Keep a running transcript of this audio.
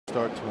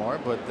start tomorrow,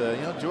 but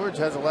you know, George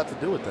has a lot to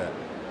do with that.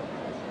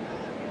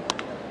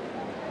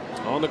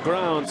 On the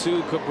ground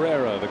to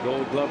Cabrera. The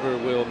Gold Glover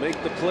will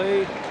make the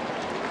play.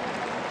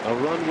 A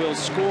run will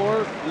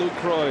score.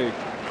 Lucroy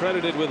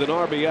credited with an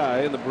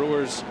RBI, and the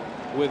Brewers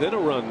within a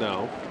run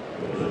now.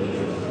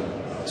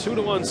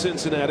 2-1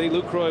 Cincinnati.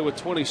 Lucroy with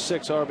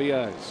 26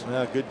 RBIs.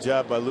 Yeah, good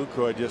job by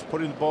Lucroy, just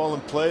putting the ball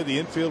in play. The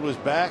infield was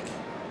back.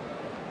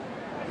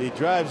 He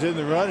drives in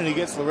the run and he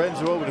gets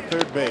Lorenzo over to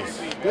third base.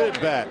 Good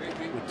at bat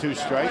with 2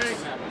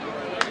 strikes.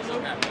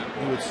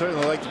 He would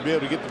certainly like to be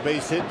able to get the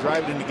base hit,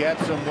 drive it in the gap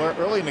somewhere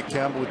early in the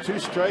count, but with 2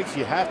 strikes,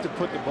 you have to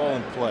put the ball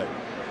in play.